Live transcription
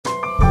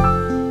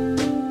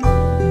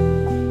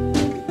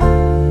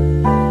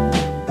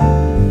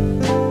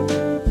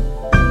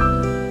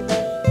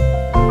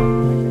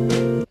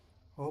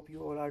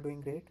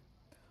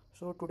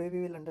today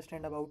we will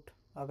understand about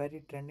a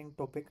very trending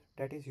topic,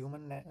 that is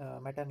human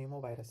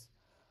metapneumovirus,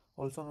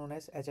 also known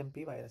as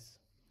hMP virus.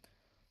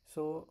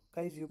 So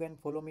guys, you can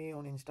follow me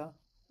on Insta.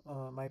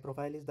 My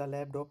profile is the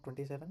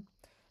labdoc27,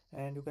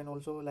 and you can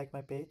also like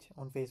my page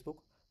on Facebook,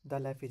 the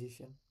lab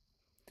physician.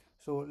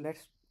 So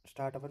let's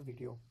start our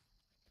video.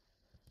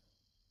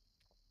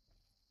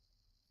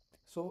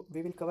 So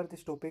we will cover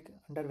this topic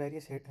under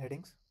various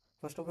headings.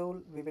 First of all,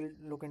 we will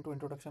look into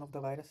introduction of the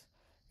virus,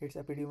 its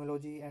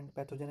epidemiology and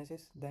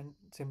pathogenesis, then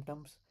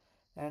symptoms,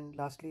 and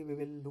lastly we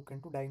will look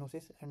into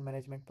diagnosis and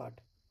management part.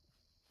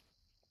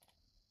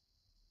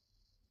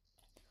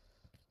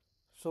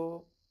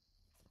 So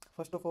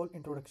first of all,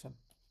 introduction.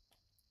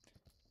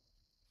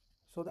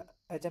 So the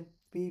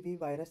hMPV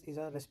virus is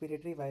a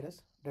respiratory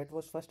virus that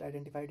was first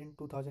identified in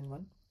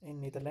 2001 in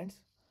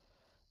Netherlands.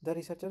 The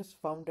researchers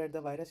found that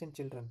the virus in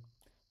children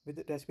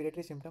with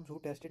respiratory symptoms who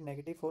tested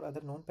negative for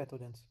other known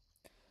pathogens.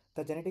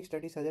 The genetic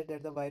study suggests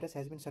that the virus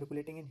has been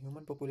circulating in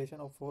human population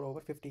for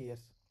over 50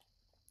 years.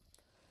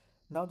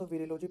 Now the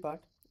virology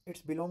part,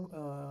 it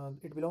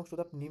belongs to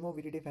the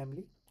Pneumoviridae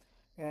family,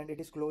 and it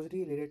is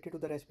closely related to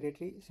the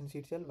respiratory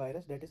syncytial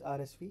virus, that is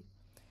RSV,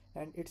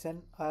 and it's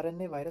an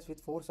RNA virus with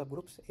 4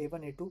 subgroups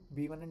A1, A2,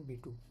 B1 and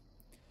B2.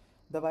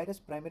 The virus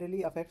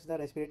primarily affects the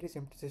respiratory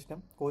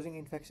system, causing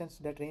infections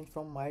that range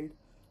from mild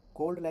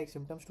cold-like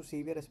symptoms to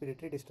severe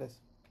respiratory distress.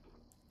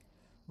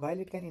 While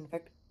it can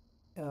infect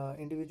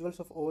individuals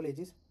of all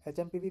ages,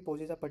 hMPV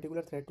poses a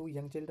particular threat to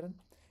young children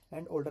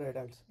and older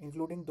adults,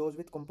 including those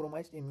with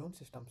compromised immune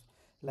systems,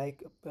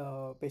 like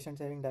patients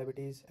having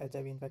diabetes,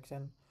 HIV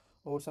infection,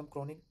 or some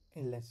chronic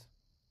illness.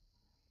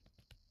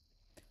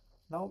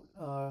 Now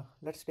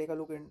let's take a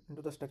look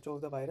into the structure of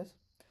the virus.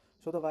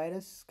 So the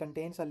virus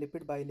contains a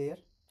lipid bilayer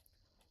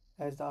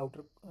as the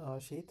outer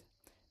sheath,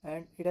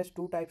 and it has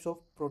two types of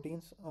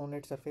proteins on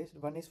its surface.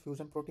 One is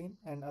fusion protein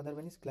and other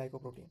one is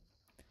glycoprotein.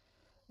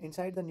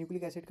 Inside, the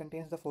nucleic acid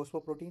contains the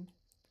phosphoprotein,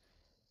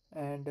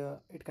 and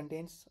it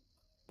contains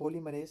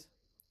polymerase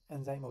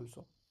enzyme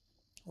also.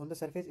 On the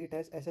surface it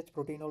has SH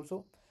protein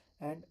also,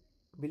 and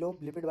below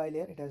lipid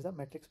bilayer it has the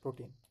matrix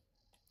protein.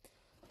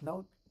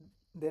 Now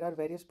there are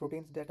various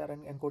proteins that are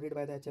encoded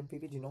by the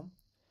hMPV genome,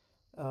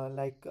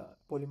 like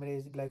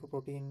polymerase,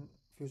 glycoprotein,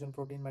 fusion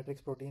protein,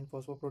 matrix protein,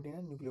 phosphoprotein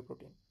and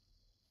nucleoprotein.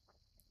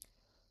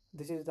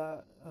 This is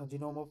the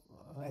genome of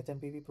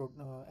hMPV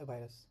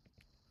virus.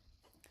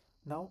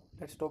 Now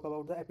let's talk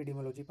about the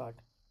epidemiology part.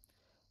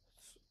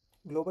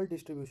 Global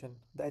distribution.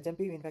 The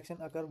hMPV infection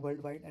occur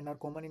worldwide and are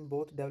common in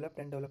both developed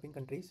and developing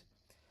countries.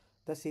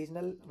 The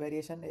seasonal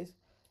variation is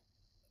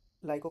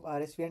like of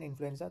RSV and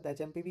influenza. The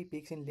hMPV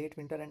peaks in late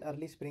winter and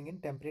early spring in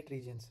temperate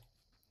regions.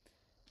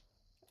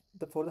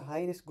 For the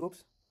high risk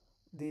groups,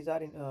 these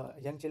are in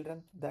young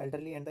children, the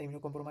elderly and the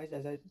immunocompromised,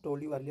 as I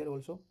told you earlier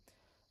also.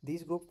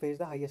 These groups face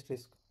the highest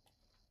risk,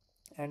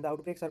 and the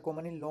outbreaks are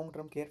common in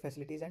long-term care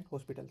facilities and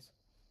hospitals.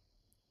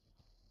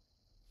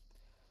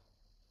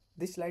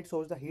 This slide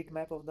shows the heat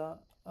map of the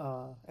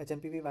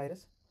hMPV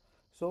virus.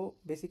 So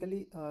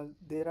basically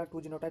there are two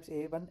genotypes,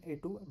 A1,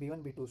 A2,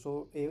 B1, B2.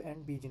 So A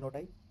and B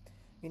genotype.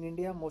 In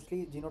India,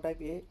 mostly genotype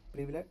A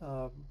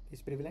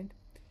is prevalent,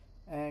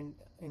 and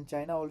in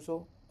China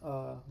also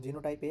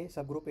genotype A,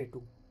 subgroup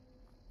A2.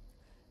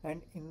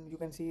 And you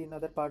can see in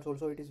other parts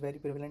also it is very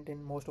prevalent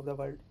in most of the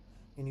world,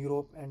 in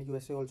Europe and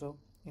USA also,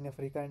 in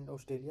Africa and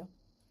Australia.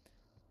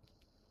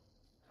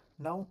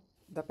 Now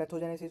the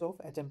pathogenesis of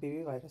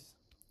hMPV virus.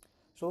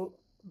 So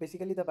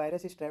basically the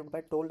virus is trapped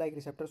by toll-like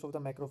receptors of the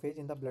macrophage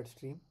in the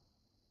bloodstream,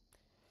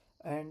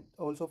 and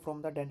also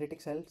from the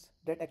dendritic cells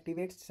that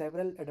activates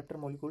several adapter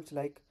molecules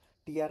like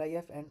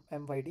TRIF and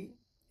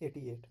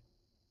MYD88.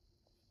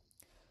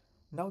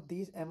 Now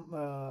these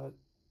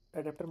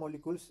adapter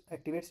molecules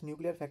activates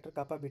nuclear factor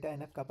kappa beta,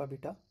 NF kappa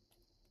beta,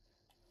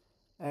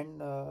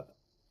 and the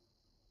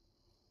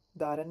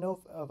RNA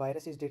of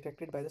virus is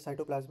detected by the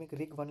cytoplasmic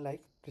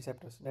RIG1-like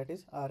receptors, that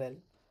is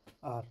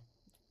RLR.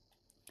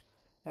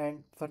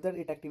 And further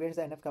it activates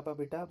the NF kappa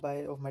beta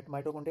of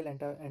mitochondrial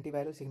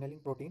antiviral signaling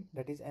protein,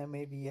 that is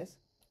MAVS,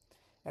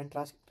 and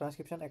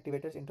transcription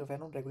activators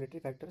interferon regulatory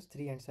factors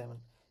 3 and 7,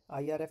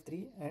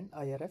 IRF3 and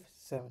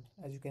IRF7,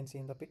 as you can see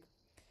in the pic.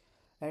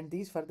 And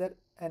these further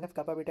NF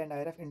kappa beta and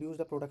IRF induce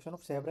the production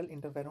of several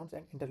interferons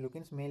and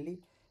interleukins, mainly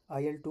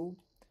IL2,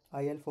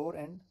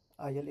 IL4 and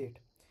IL8,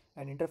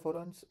 and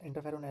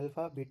interferon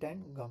alpha, beta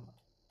and gamma.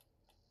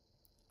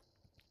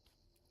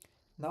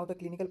 Now the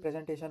clinical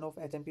presentation of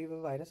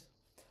hMPV virus.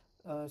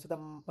 So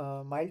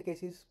the mild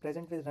cases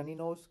present with runny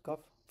nose,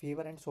 cough,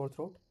 fever and sore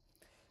throat.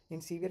 In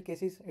severe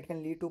cases, it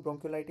can lead to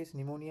bronchiolitis,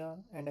 pneumonia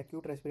and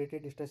acute respiratory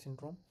distress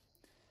syndrome.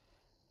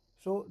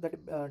 So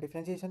the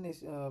differentiation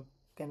is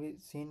can be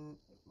seen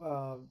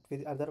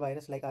with other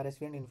virus like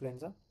RSV and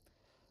influenza.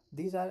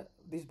 These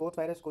both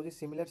virus causes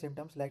similar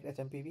symptoms like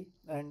hMPV,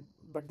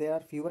 but there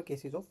are fewer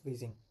cases of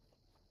wheezing.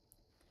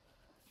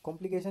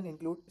 Complications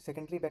include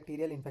secondary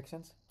bacterial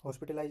infections,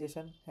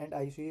 hospitalization and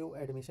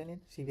ICU admission in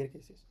severe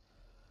cases.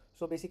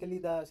 So basically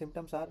the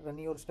symptoms are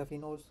runny or stuffy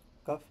nose,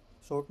 cough,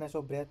 shortness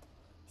of breath,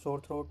 sore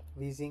throat,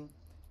 wheezing,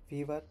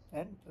 fever,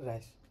 and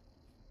rash.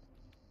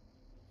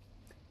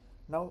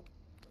 Now,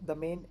 the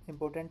main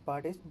important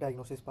part is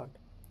diagnosis part,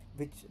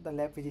 which the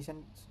lab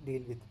physicians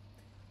deal with.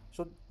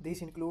 So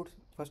this includes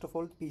first of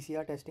all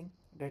PCR testing,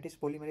 that is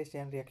polymerase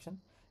chain reaction.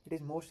 It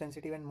is most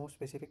sensitive and most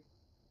specific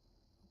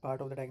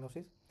part of the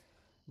diagnosis.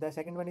 The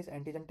second one is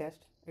antigen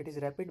test. It is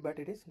rapid but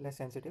it is less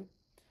sensitive.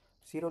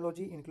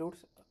 Serology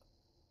includes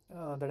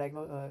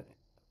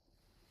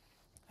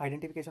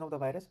identification of the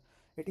virus.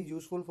 It is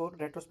useful for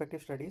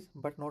retrospective studies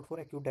but not for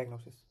acute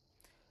diagnosis.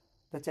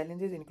 The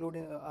challenges include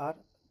are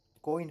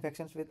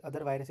co-infections with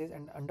other viruses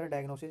and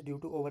underdiagnosis due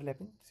to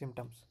overlapping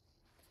symptoms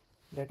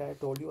that I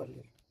told you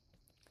earlier.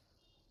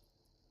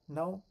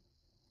 Now,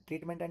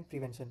 treatment and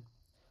prevention.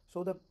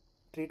 So the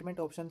treatment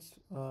options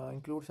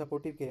include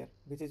supportive care,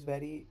 which is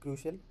very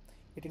crucial.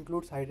 It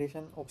includes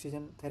hydration,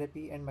 oxygen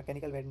therapy, and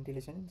mechanical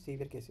ventilation in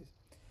severe cases.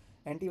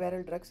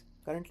 Antiviral drugs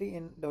currently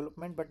in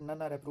development, but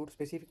none are approved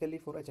specifically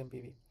for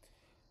hMPV.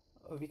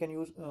 We can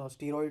use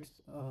steroids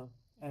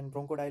and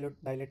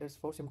bronchodilators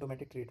for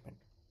symptomatic treatment.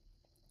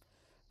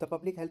 The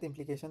public health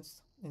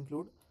implications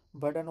include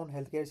burden on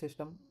healthcare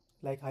system,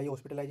 like high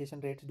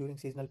hospitalization rates during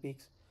seasonal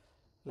peaks,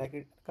 like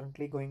it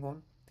currently going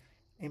on.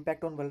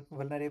 Impact on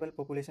vulnerable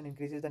population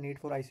increases the need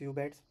for ICU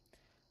beds.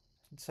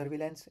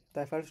 Surveillance,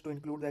 the efforts to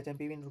include the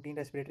hMPV in routine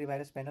respiratory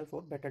virus panel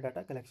for better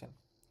data collection.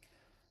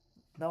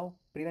 Now,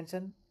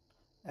 prevention,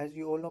 as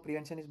you all know,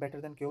 prevention is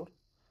better than cure.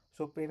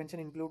 So prevention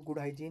include good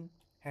hygiene,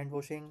 hand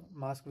washing,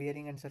 mask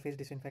wearing, and surface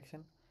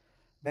disinfection.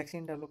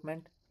 Vaccine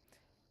development.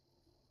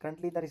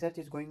 Currently, the research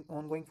is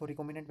ongoing for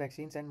recombinant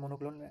vaccines and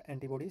monoclonal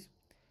antibodies.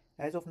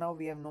 As of now,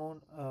 we have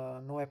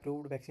no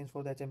approved vaccines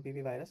for the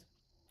hMPV virus.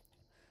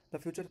 The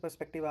future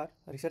perspective are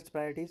research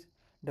priorities,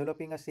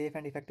 developing a safe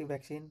and effective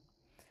vaccine,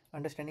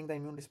 understanding the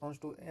immune response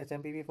to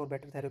hMPV for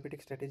better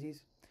therapeutic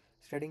strategies,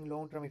 studying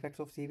long-term effects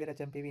of severe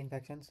hMPV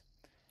infections,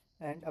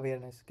 and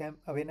awareness.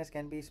 Awareness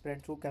can be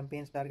spread through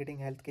campaigns targeting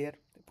healthcare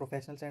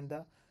professionals and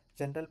the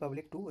general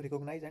public to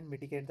recognize and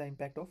mitigate the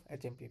impact of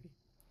hMPV.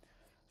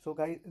 So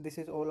guys, this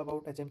is all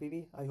about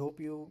hMPV. I hope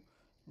you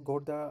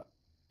got the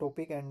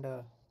topic and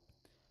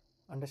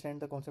understand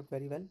the concept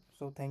very well.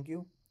 So thank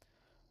you.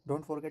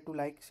 Don't forget to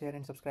like, share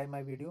and subscribe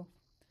my video,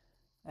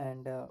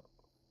 and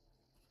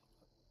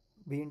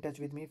be in touch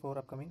with me for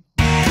upcoming